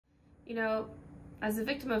You know, as a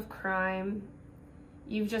victim of crime,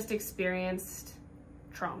 you've just experienced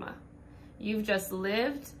trauma. You've just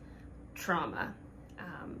lived trauma,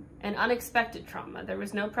 and unexpected trauma. There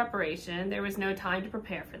was no preparation. There was no time to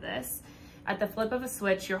prepare for this. At the flip of a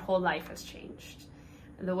switch, your whole life has changed.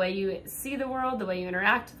 The way you see the world, the way you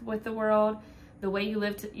interact with the world, the way you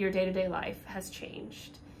live your day-to-day life has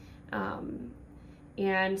changed.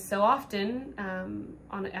 And so often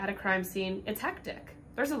at a crime scene, it's hectic.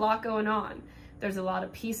 There's a lot going on. There's a lot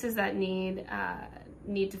of pieces that need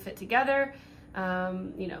to fit together.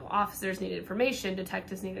 You know, officers need information,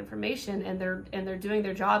 detectives need information, and they're doing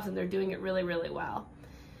their jobs, and they're doing it really, really well.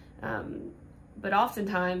 But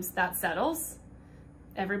oftentimes that settles.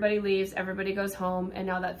 Everybody leaves, everybody goes home, and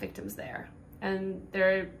now that victim's there. And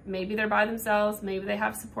maybe they're by themselves, maybe they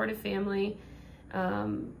have supportive family,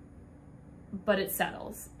 but it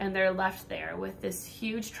settles, and they're left there with this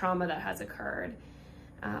huge trauma that has occurred.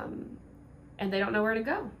 And they don't know where to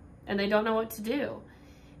go, and they don't know what to do.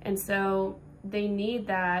 And so they need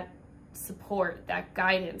that support, that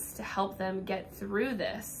guidance to help them get through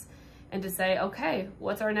this and to say, okay,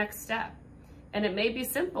 what's our next step? And it may be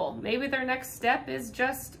simple. Maybe their next step is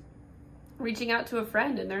just reaching out to a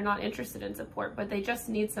friend and they're not interested in support, but they just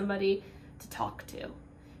need somebody to talk to.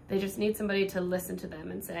 They just need somebody to listen to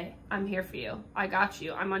them and say, I'm here for you. I got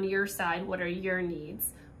you. I'm on your side. What are your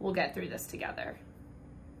needs? We'll get through this together.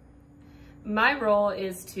 My role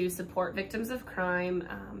is to support victims of crime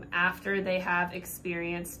after they have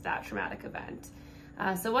experienced that traumatic event.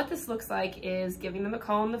 So what this looks like is giving them a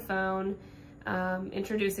call on the phone,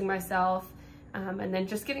 introducing myself, and then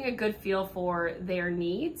just getting a good feel for their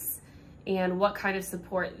needs and what kind of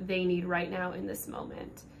support they need right now in this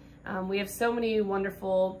moment. We have so many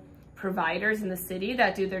wonderful providers in the city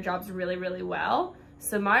that do their jobs really, really well.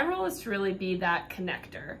 So my role is to really be that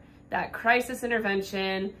connector, that crisis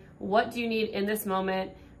intervention. What do you need in this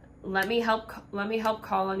moment? Let me help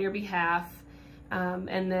call on your behalf.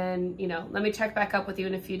 And then, you know, let me check back up with you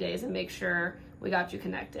in a few days and make sure we got you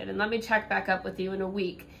connected. And let me check back up with you in a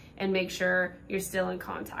week and make sure you're still in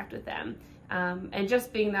contact with them. And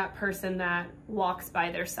just being that person that walks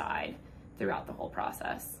by their side throughout the whole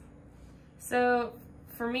process. So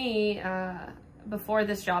for me, before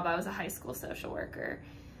this job, I was a high school social worker.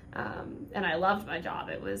 And I loved my job.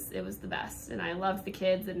 It was the best. And I loved the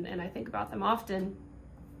kids, and I think about them often.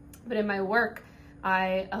 But in my work,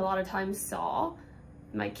 I a lot of times saw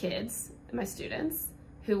my kids, my students,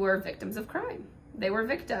 who were victims of crime. They were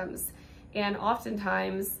victims. And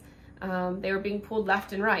oftentimes, they were being pulled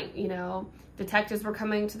left and right. You know, detectives were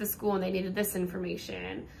coming to the school and they needed this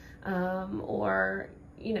information. Or,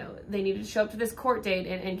 you know, they needed to show up to this court date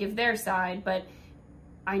and give their side. But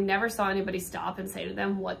I never saw anybody stop and say to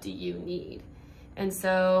them, what do you need? And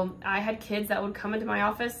so I had kids that would come into my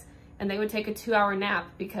office and they would take a 2-hour nap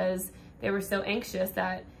because they were so anxious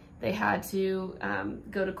that they had to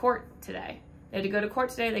go to court today. They had to go to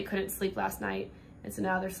court today, they couldn't sleep last night, and so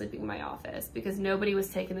now they're sleeping in my office because nobody was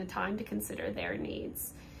taking the time to consider their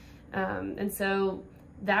needs. And so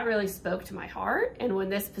that really spoke to my heart, and when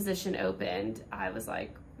this position opened, I was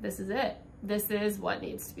like, this is it. This is what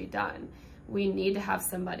needs to be done. We need to have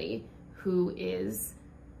somebody who is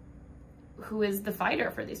the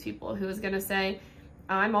fighter for these people, who is going to say,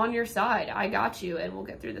 I'm on your side, I got you, and we'll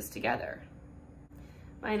get through this together.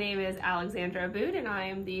 My name is Alexandra Aboud, and I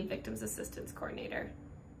am the Victims Assistance Coordinator.